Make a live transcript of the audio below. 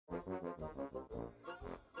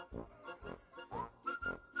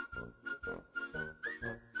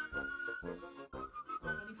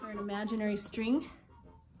imaginary string.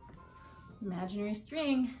 Imaginary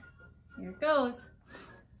string. Here it goes.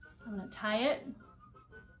 I'm gonna tie it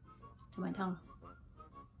to my tongue.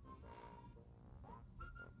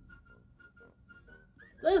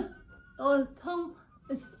 Oh, the tongue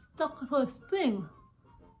is stuck to a string.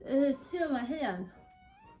 It's here in my hand.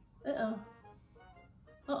 Uh-oh.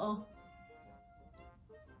 Uh-oh.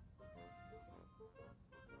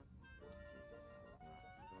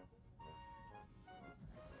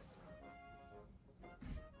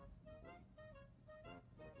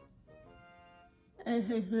 This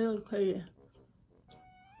is really crazy.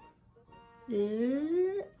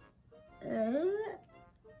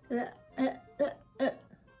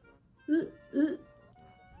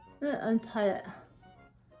 Untie it.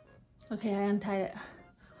 Okay, I untied it.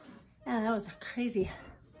 Yeah, that was crazy.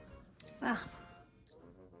 Ah.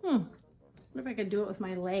 What if I could do it with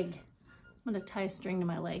my leg? I'm gonna tie a string to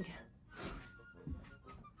my leg.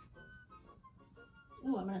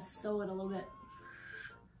 Ooh, I'm gonna sew it a little bit.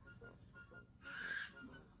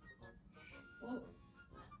 Oh.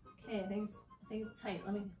 Okay, I think it's tight.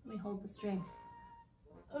 Let me hold the string.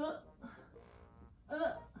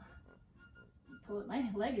 Pull it. My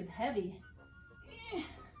leg is heavy.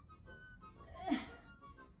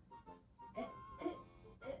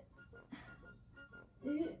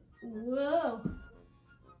 Whoa.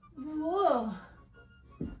 Whoa.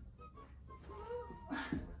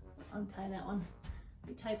 Untie that one.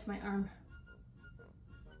 Be tied to my arm.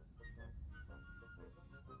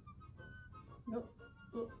 Nope.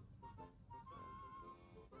 Oh,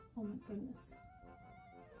 oh my goodness.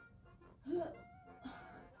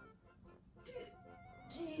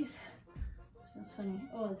 Jeez. This feels funny.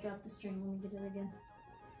 Oh, I dropped the string. Let me get it again.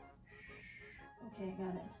 Okay, I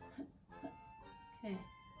got it. Okay.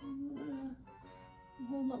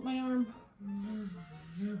 Hold up my arm.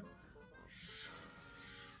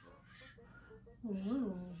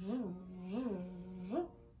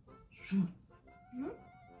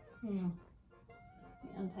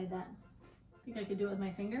 Untie that. I think I could do it with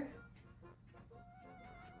my finger.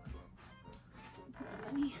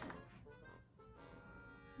 Bunny.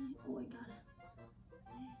 Oh, I got it.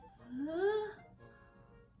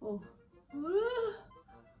 Oh.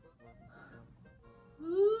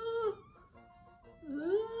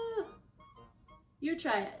 You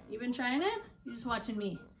try it. You've been trying it? You're just watching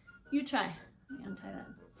me. You try. Let me untie that.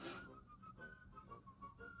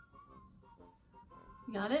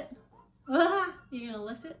 You got it? You gonna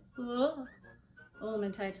lift it? Oh, I'm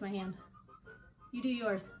gonna tie it to my hand. You do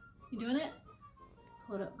yours. You doing it?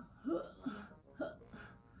 Pull it up.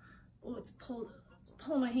 Oh, it's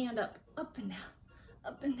pulling my hand up and down,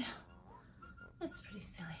 up and down. That's pretty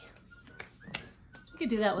silly. We could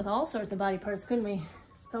do that with all sorts of body parts, couldn't we?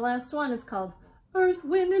 The last one is called Earth,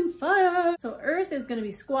 Wind, and Fire. So earth is gonna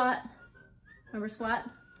be squat. Remember squat?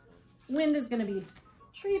 Wind is gonna be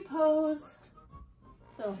tree pose.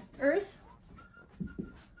 So earth,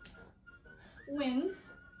 wind,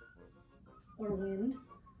 or wind,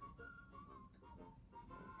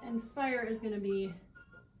 and fire is gonna be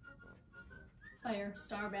fire,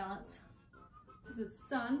 star balance. Because it's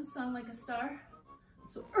sun like a star.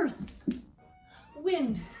 So earth,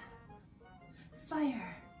 wind,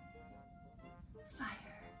 fire,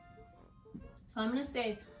 fire. So I'm gonna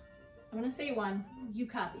say one, you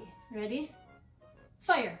copy. Ready?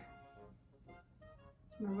 Fire.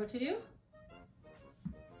 Remember what to do?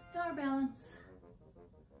 Star balance.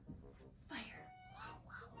 Fire.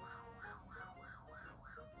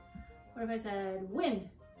 What if I said wind?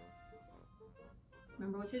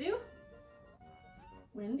 Remember what to do?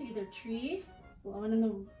 Wind, either tree, blowing in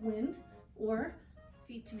the wind, or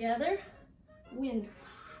feet together, wind.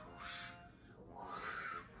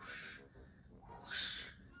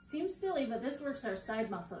 Seems silly, but this works our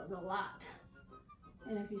side muscles a lot.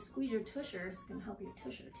 And if you squeeze your tusher, it's gonna help your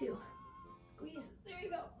tusher too. Squeeze, there you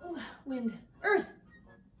go. Ooh, wind, earth.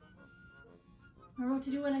 Remember what to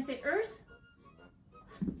do when I say earth?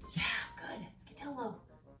 Yeah, good. Get down low,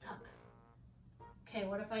 tuck. Okay,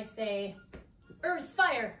 what if I say earth,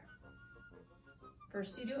 fire?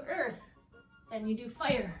 First you do earth, then you do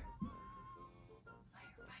fire.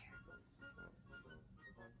 Fire, fire.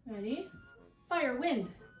 Ready? Fire, wind.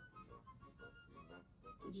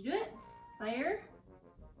 Did you do it? Fire,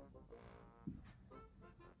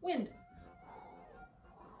 wind.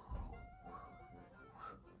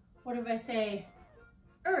 What if I say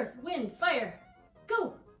earth, wind, fire?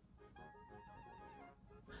 Go!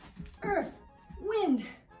 Earth, wind,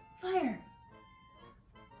 fire.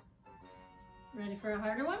 Ready for a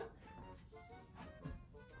harder one?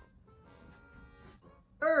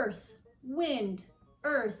 Earth, wind,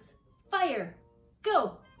 earth, fire.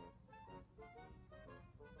 Go!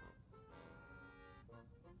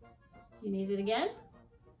 You need it again?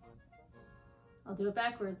 I'll do it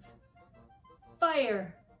backwards.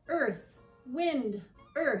 Fire, earth, wind,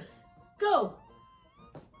 earth, go!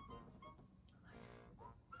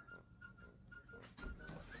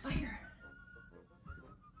 Fire,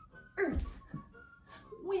 earth,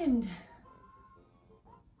 wind,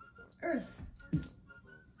 earth.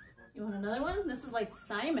 You want another one? This is like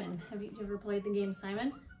Simon. Have you ever played the game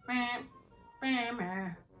Simon?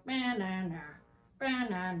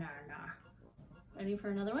 Ready for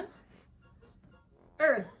another one?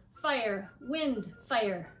 Earth, fire, wind,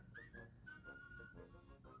 fire.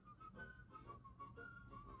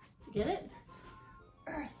 Did you get it?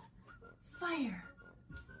 Earth, fire,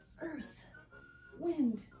 earth,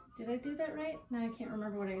 wind. Did I do that right? No, I can't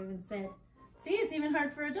remember what I even said. See, it's even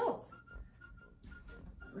hard for adults.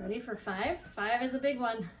 Ready for 5? 5 is a big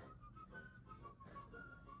one.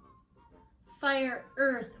 Fire,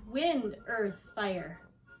 earth, wind, earth, fire.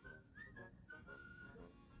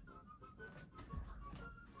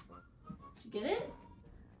 Did you get it?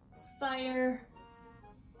 Fire,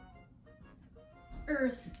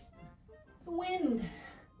 earth, wind,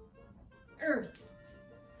 earth,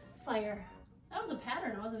 fire. That was a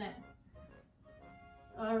pattern, wasn't it?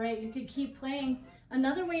 All right, you could keep playing.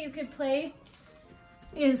 Another way you could play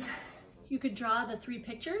is you could draw the 3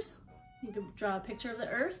 pictures. You could draw a picture of the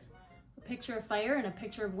earth, a picture of fire, and a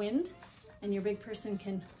picture of wind. And your big person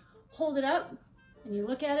can hold it up and you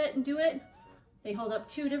look at it and do it. They hold up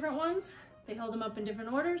 2 different ones. They hold them up in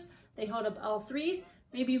different orders. They hold up all 3.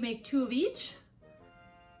 Maybe you make 2 of each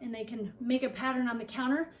and they can make a pattern on the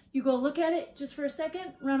counter. You go look at it just for a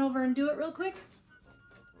second, run over and do it real quick.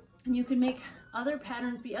 And you can make other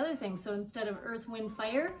patterns be other things. So instead of earth, wind,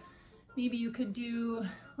 fire, maybe you could do,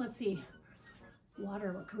 let's see,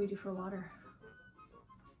 water. What could we do for water?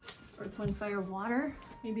 Earth, wind, fire, water.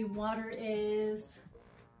 Maybe water is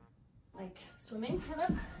like swimming, kind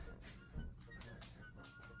of.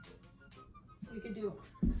 So we could do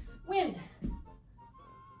wind,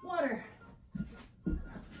 water,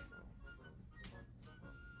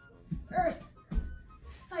 earth,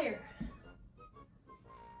 fire.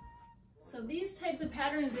 So these types of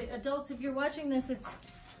patterns, adults, if you're watching this,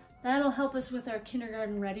 that'll help us with our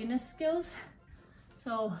kindergarten readiness skills.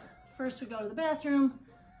 So first we go to the bathroom,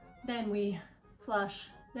 then we flush,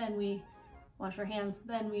 then we wash our hands,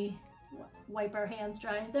 then we wipe our hands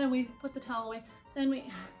dry, then we put the towel away, then we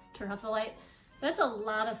turn off the light. That's a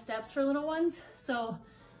lot of steps for little ones. So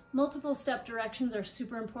multiple step directions are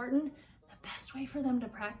super important. The best way for them to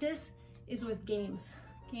practice is with games.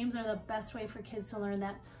 Games are the best way for kids to learn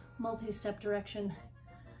that multi-step direction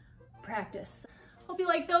practice. Hope you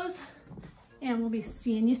like those, and we'll be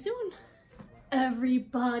seeing you soon.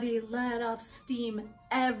 Everybody let off steam.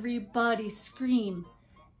 Everybody scream.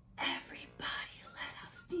 Everybody let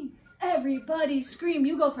off steam. Everybody scream.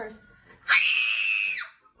 You go first.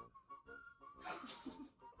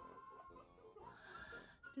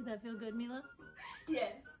 Did that feel good, Mila?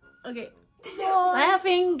 Yes. Okay.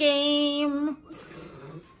 Laughing game.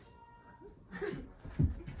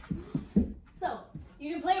 So,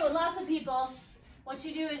 you can play it with lots of people. What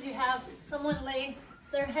you do is you have someone lay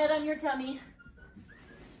their head on your tummy,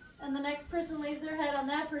 and the next person lays their head on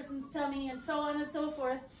that person's tummy, and so on and so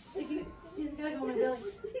forth. You just gotta go in my belly.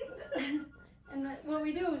 And what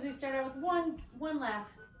we do is we start out with one laugh.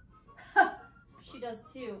 She does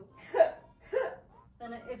 2.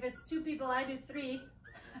 Then if it's 2 people, I do 3.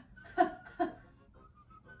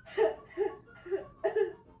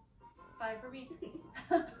 5 for me.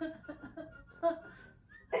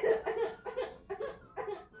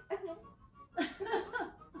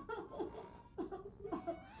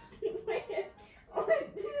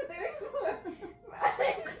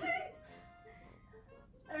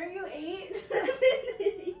 Are you 8?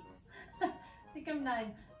 I think I'm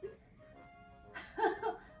 9.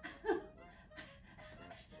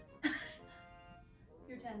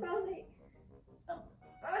 You're 10. I was 8. Oh.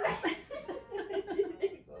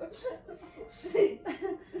 6,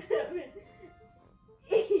 7,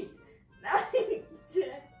 8, 9, 10.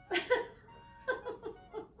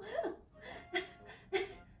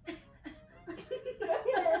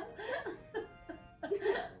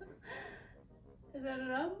 Is that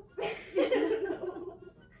enough? I don't know.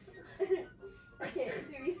 Okay,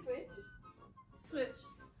 do we switch? Switch.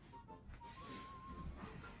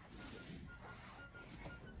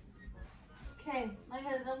 Okay, my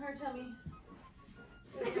head's on her tummy.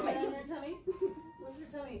 Is your head on your tummy? Where's your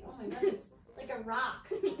tummy? Oh my god, it's like a rock.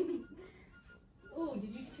 Oh,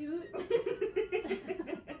 did you toot?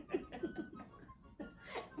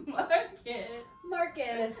 Marcus.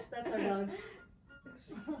 Marcus, that's our dog.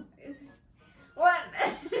 Is 1.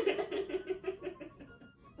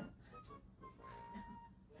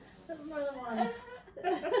 That's more than one.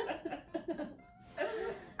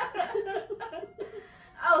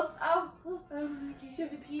 Ow, ow. Do you have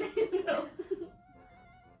to pee? No.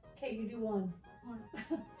 Okay, you do one.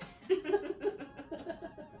 You're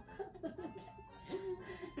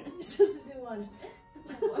supposed to do one.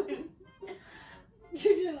 One.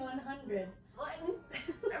 You're doing 100. One.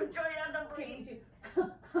 I'm trying not to Okay, breathe. you do.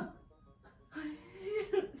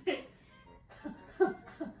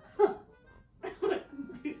 One,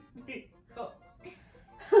 2, 3, go.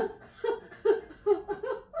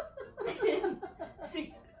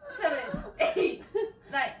 6, 7, 8,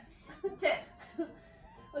 9, 10.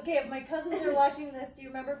 Okay, if my cousins are watching this, do you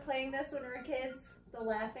remember playing this when we were kids? The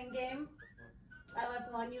laughing game? I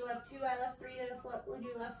left 1, you left 2, I left 3,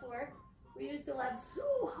 you left 4. We used to laugh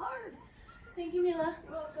so hard. Thank you, Mila.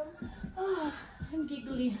 You're welcome. Oh, I'm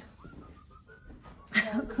giggly.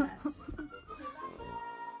 That was a mess.